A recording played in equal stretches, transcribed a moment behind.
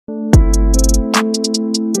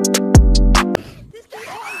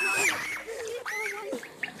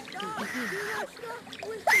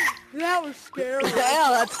so scary.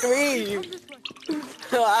 Yeah, that's me.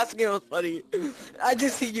 Asking was funny. I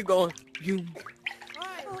just see you going. You.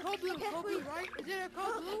 Alright, code blue, right? Is it a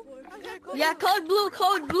code blue? Yeah, code blue,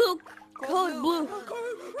 code blue, code blue.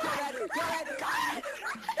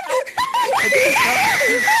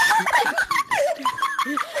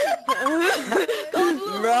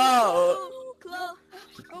 Bro.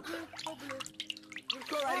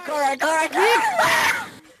 Correct.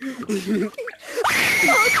 You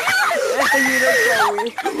look so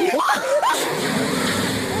weak.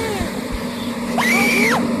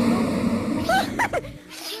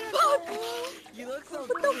 You look so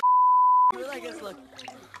funny. Really, I guess, look.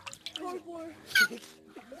 It looks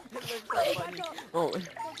so funny. Oh,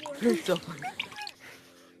 it's so funny.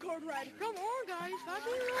 Code red. Come on, guys. Stop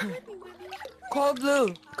being all whippy. Code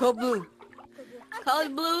blue. Code blue.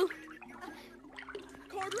 Code blue.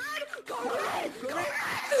 Code red. Code red. Code red.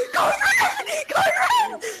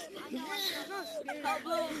 Code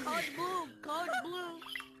blue, code blue, code blue.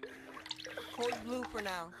 Code blue for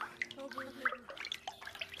now.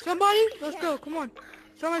 Somebody, let's go. Come on.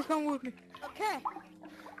 Somebody's coming with me. Okay.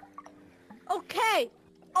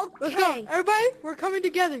 Let's go. Everybody, we're coming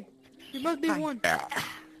together. You must be one.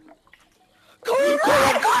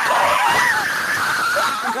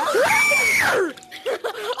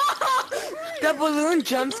 The balloon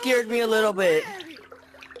jump scared me a little bit.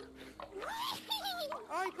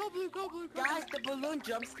 Alright, go blue. Guys, the balloon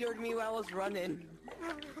jump scared me while I was running.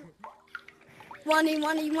 Money.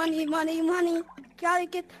 Gotta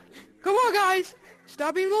get... Come on, guys.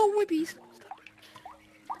 Stop being little whippies.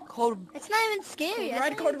 Code. It's not even scary.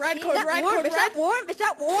 Code red. Is that warm? Is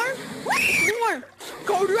that warm? It's warm.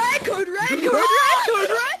 Code red.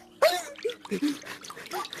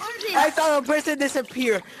 I saw a person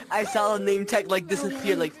disappear. I saw a name tag like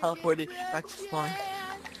disappear, like teleported back to spawn.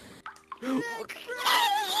 I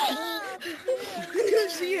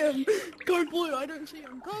didn't see him. Code blue, I didn't see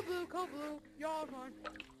him. Code blue. Y'all fine.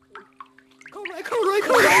 Code red.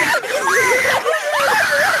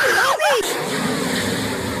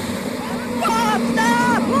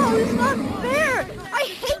 Stop! Whoa, it's not fair! I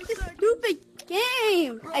hate this stupid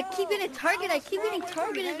game! I keep getting targeted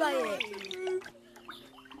by it.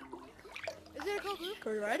 Is it a code blue?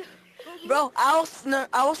 Code red. Bro, I was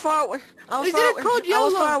far away. I was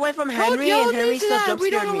far away from Code Henry, yellow and Henry means still that. jump We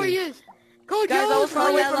don't scared know where he me. is. Code Guys, yellow. I was far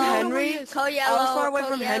away from yellow. Henry. Code yellow. I was far away code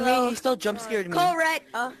from yellow. Henry. He still jump scared me. Code red.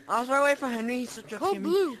 I was far away from Henry. He still jump scared Code me.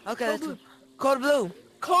 blue. Okay, Code that's blue. Code blue.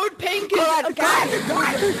 Code pink. God.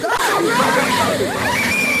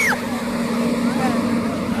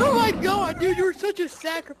 Oh my god, dude, you were such a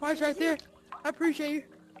sacrifice right there. I appreciate you.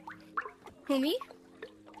 Who, me?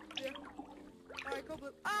 Yeah. Alright, go blue.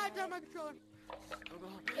 Ah, I dropped my controller.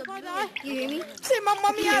 If I die, You hear me? say my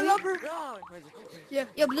mommy I love her. Yeah.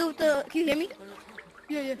 Yo, blue, can you hear me?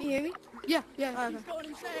 Yeah. You hear me? Yeah. Okay. He's going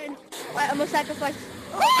insane. Alright, I'm gonna sacrifice.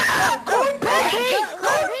 Code pink!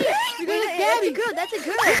 You got a Gabby. That's a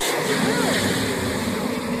girl.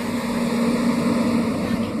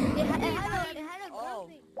 It had a girl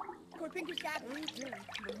thing. Code pink is Gabby.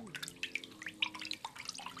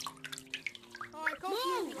 Alright, code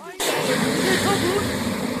blue. Is it code blue?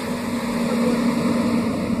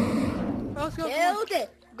 Let's go. Nailed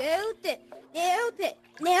it.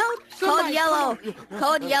 Somebody- Code yellow.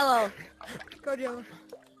 Code yellow. Code yellow.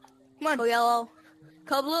 Come on. Code yellow.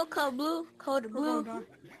 Code blue. Code blue. Code blue. Code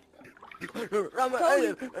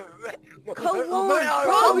Code one. one.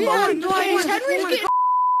 Bro, we have no idea. Henry's getting...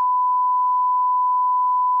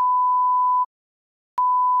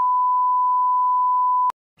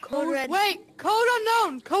 Code red. Wait, code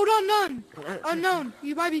unknown. Unknown.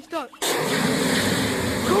 You might be stuck.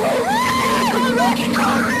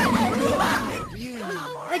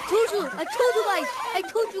 I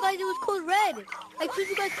told you guys it was code red. I told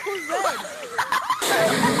you guys code red.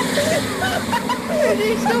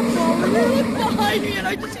 He's so falling. Look behind me and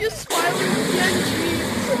I just see a smiling PNG.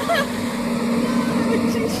 I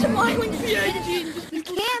see a smiling PNG. He's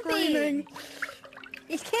camping.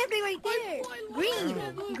 He's camping right there.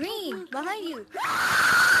 Green, behind you.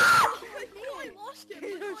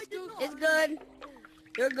 It's good.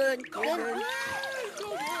 You're good.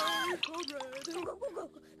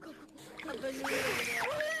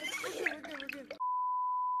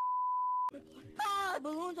 Ah, a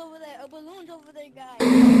balloon's over there, guys.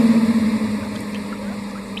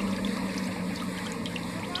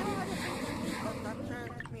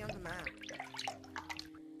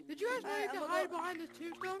 Did you guys know you can hide behind this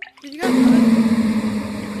tombstone? Did you guys know that?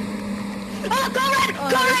 Oh,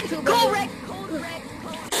 go red!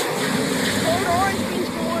 Code orange means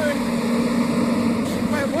corn.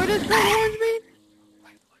 Wait, what does code orange mean?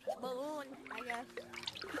 Balloon.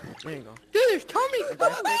 There you go. Dude, there's Tommy.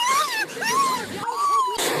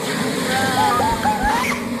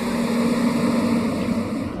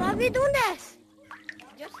 Why are we doing this?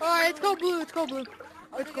 Alright, it's called blue. It's called blue.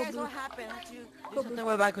 Okay, guys, what happened? How'd you do something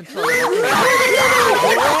with my controller?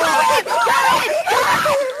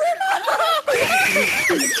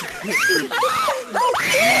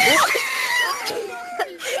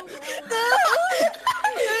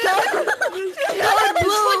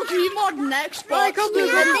 Gmod next. Alright, come blue.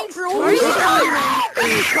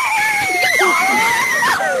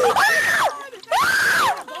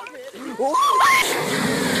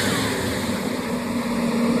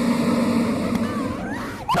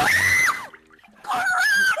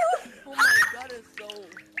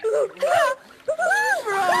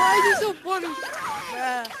 So funny.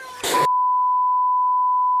 Yeah.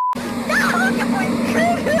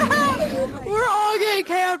 We're all getting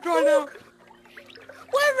camped right now.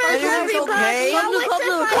 Where is everybody? Okay? I wish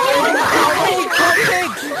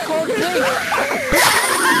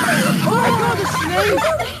Oh my god, the snake!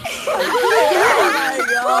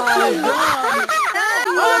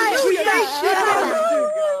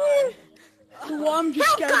 I'm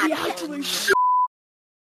just gonna be actually shit.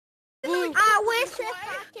 I wish if I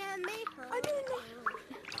can make her. I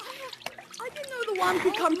didn't know the worm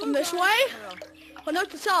could come from this way. But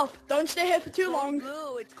note to self, don't stay here for too long.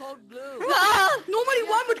 Blue, it's called blue. Normally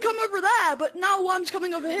one would come over there, but now one's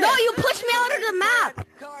coming over here. No, you pushed me out of the map.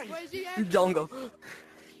 Where's he at? Don't go.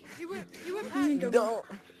 You went past him. Don't.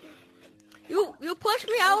 You pushed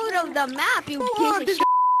me out of the map, you Oh, piece of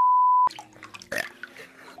shit.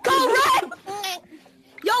 Go red!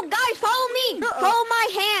 Yo, guys, follow me. Follow my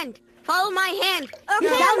hand. Follow my hand.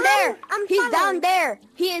 He's down there. He's down there.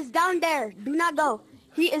 He is down there. Do not go.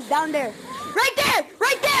 He is down there. Right there!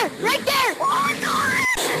 Right there! Right there! Oh my god!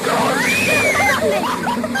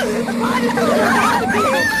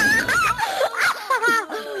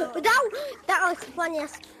 that was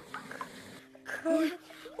funniest.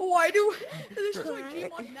 Why do this is like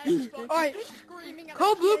Gmod next? Alright,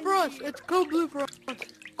 code blue for us. It's code blue for us.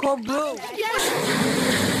 Called blue. Yes!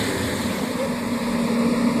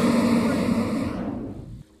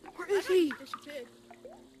 Where is he?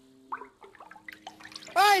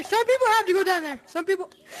 Alright, some people have to go down there. Some people...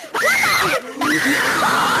 I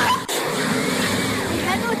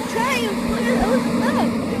had no train.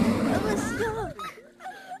 I was stuck.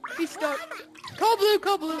 He's stuck. Code blue,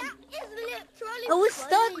 code blue. I was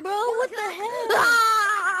stuck, bro. What the hell?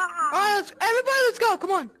 Alright, everybody, let's go.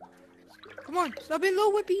 Come on. Come on. Stop being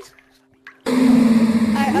little whippies.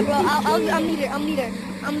 Alright, bro. I'm leader. I'm leader.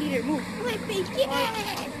 Move. Whippy,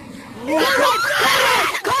 yeah. Go red!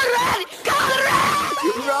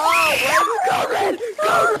 Bro, go red!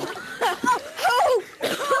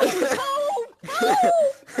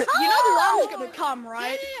 You know the worm's gonna come,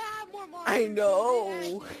 right? I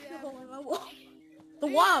know. The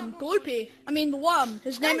worm, Gloopy. I mean the worm.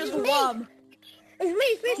 His name is the worm.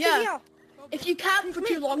 It's me, Yeah. If you cap him for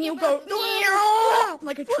too long, he'll go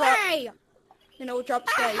like a truck. You know, jump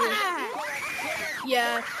scare you.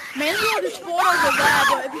 Yeah. Mainly I'll just spawn over there,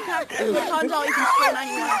 but if you can't, it turns out you can spawn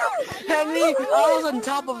anywhere. Henry, I was on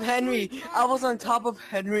top of Henry. Help!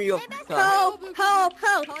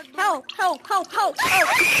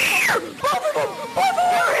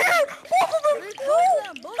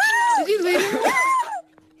 Is he leaving?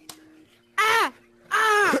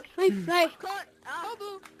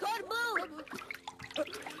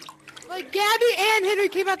 Like Gabby and Henry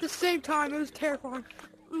came out at the same time. It was terrifying.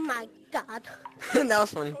 My God. That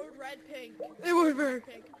was funny. Red pink. It was very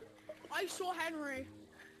pink. I saw Henry.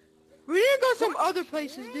 We need to go some other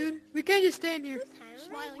places, dude. We can't just stand here.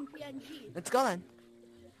 Smiling PNG. Let's go then.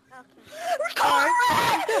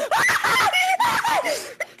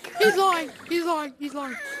 He's lying.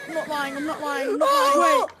 I'm not lying.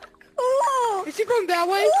 Wait. Is he going that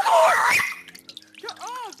way? Shut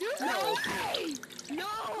up, dude. No.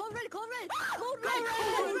 Code red.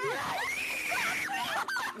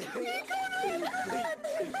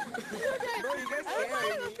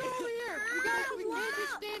 Everybody, let's go over here. We can't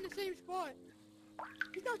just stay in the same spot.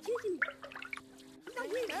 He's not chasing me.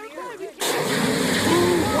 Everybody,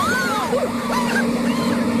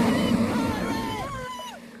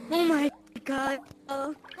 Oh my God.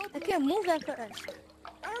 I can't move that fast.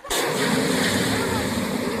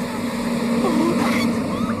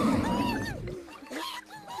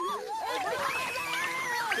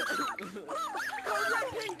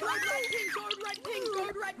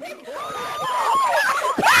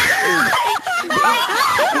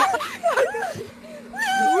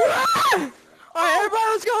 Alright, everybody,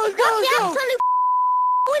 let's go. What's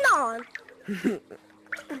going on?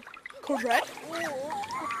 Correct?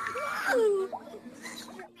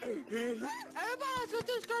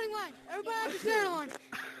 go to the starting line. Everybody at the starting line.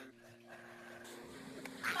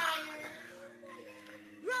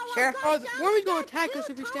 Sure. Oh, where are we going to attack us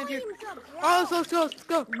if we stand here? Oh, let's go, let's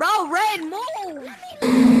go. Bro, Red, move!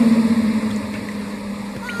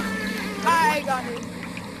 I got it.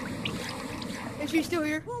 Is she still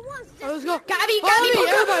here? Oh, let's go. Gabby, Follow me,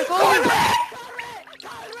 everybody, follow me.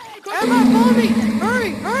 Everybody, follow me.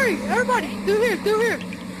 Hurry, hurry, everybody. Through here.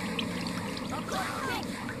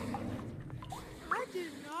 I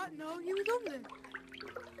did not know he was over there.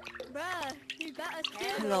 Bruh, you got us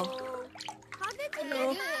killed. Hello. How did you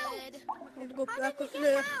Hello. get out? Let's go back How up did you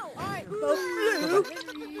there. get out? Alright, Ooh. go blue.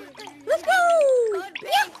 Let's go! How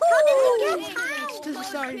did you get out? To the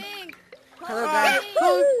side. Hello, guys.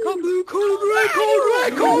 Cold blue, cold red.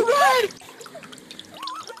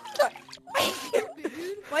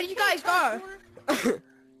 Where did you guys go? Guys?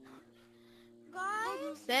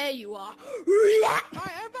 There you are. Alright,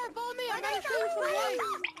 everybody follow me. I'm gonna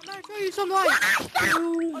show you some light.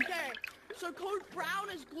 Okay, so code brown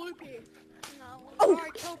is gloopy. No.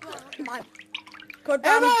 Alright, code brown. Come on.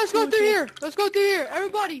 Everybody, let's go through here. Let's go through here.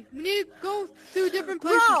 Everybody, we need to go through different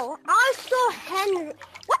places. Bro, I saw Henry.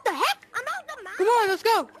 What the heck? I'm out the map. Come on, let's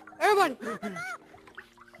go. Everybody.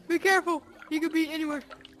 Be careful. He could be anywhere.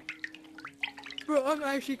 Bro, I'm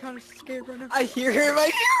actually kind of scared right now. I hear him.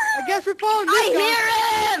 I guess we're following this guy.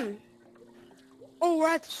 I hear him. Oh, we're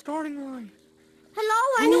at the starting line.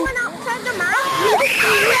 Hello, anyone outside the map?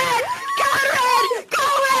 Go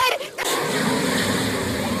red!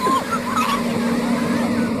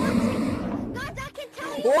 Guys, I can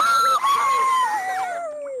tell you.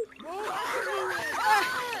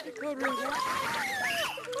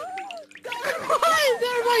 Why is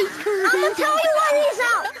everybody screaming? I'm gonna tell you when he's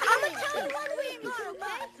out. I'm gonna tell you when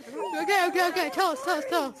we're gone, Okay. Tell us. okay?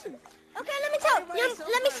 Okay, let me tell you.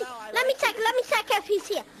 Let me check if he's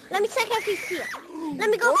here. Let me check if he's here. Let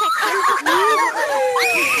me go check.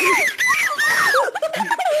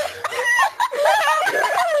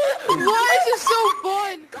 Why is this so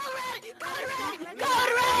fun? Go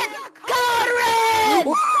red!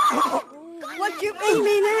 What you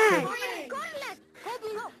aiming at? Go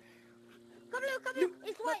blue.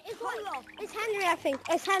 It's white. It's Henry, I think.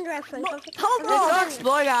 Okay. Let's go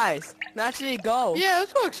explore, guys. Naturally, go. Yeah,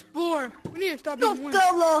 let's go explore. We need to stop being weird.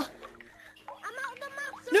 I'm out the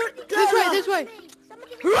map. No, this way.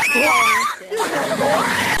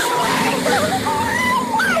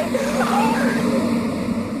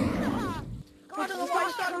 God, the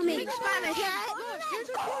white start speaking Spanish.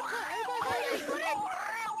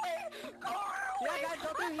 Yeah, guys, go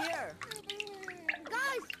through here.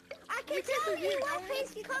 Guys, I can tell you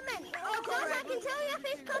if he's coming. Guys, I can tell you if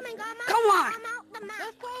he's coming. I'm out. Come on. I'm out the map.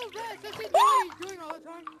 Let's follow Red. That's what he's doing all the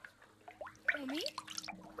time. Oh, me?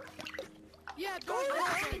 Yeah, dark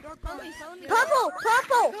color. Purple.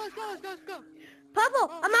 Let's go.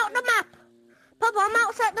 Purple, I'm out the map. Purple, I'm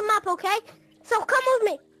outside the map, okay? So come with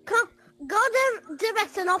me. Come, go the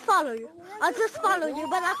direction. I'll follow you. I'll just follow you,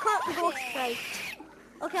 but I can't go straight.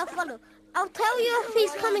 Okay, I'll follow. I'll tell you if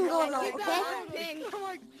he's coming or not, okay?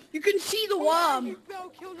 You can see the worm.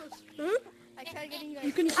 Hmm?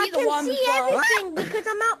 You can I see the worm can as see well. everything because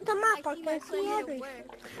I'm out the map. I can see everything.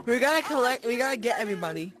 We gotta get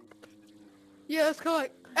everybody. Yeah, let's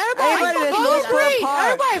collect. Everybody, Everybody, let's follow go for a green. park.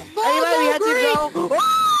 Everybody, follow Everybody, we have green. to go.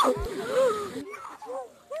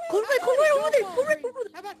 Go right over there.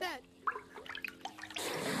 How about that?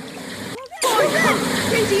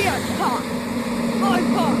 BTS park.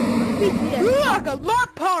 Like a lot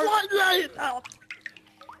park.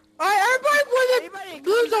 Alright, everybody where the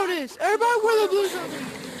blue zone is. Everybody where the blue zone is.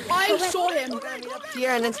 I saw him.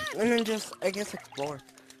 Here and then just, I guess, explore.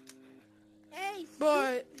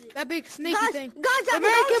 But that big snaky thing. Guys, I'm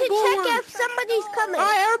American going to bullworm. check if somebody's coming.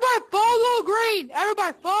 Alright, everybody follow green.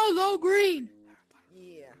 Everybody follow green.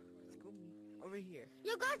 Yeah. Let's go over here.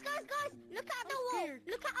 Yo, guys, look at the wall. scared.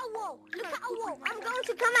 Look at a wall. I'm going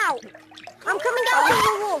to come out. I'm coming out of the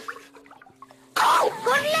wall. Oh,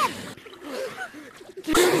 go left.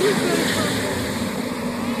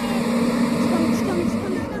 It's coming.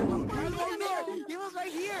 He was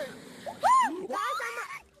right here. Guys, I'm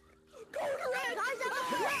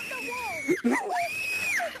across the wall.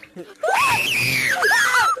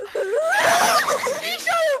 He's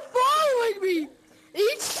not following me.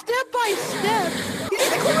 Each step by step.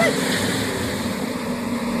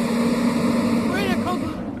 We're in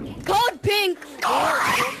a code pink.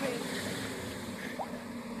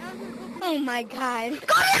 Oh my god.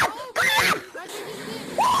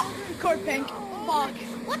 Code pink. Fuck.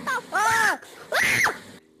 What the fuck?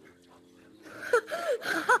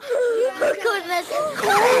 Goodness.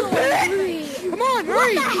 Come on,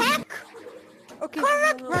 hurry. What the heck? Okay.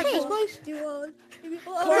 Correct. Right, this place.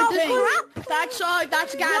 Corey Pink.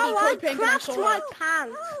 That's Gabby. Corey Pink and I saw her.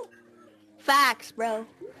 Facts, bro.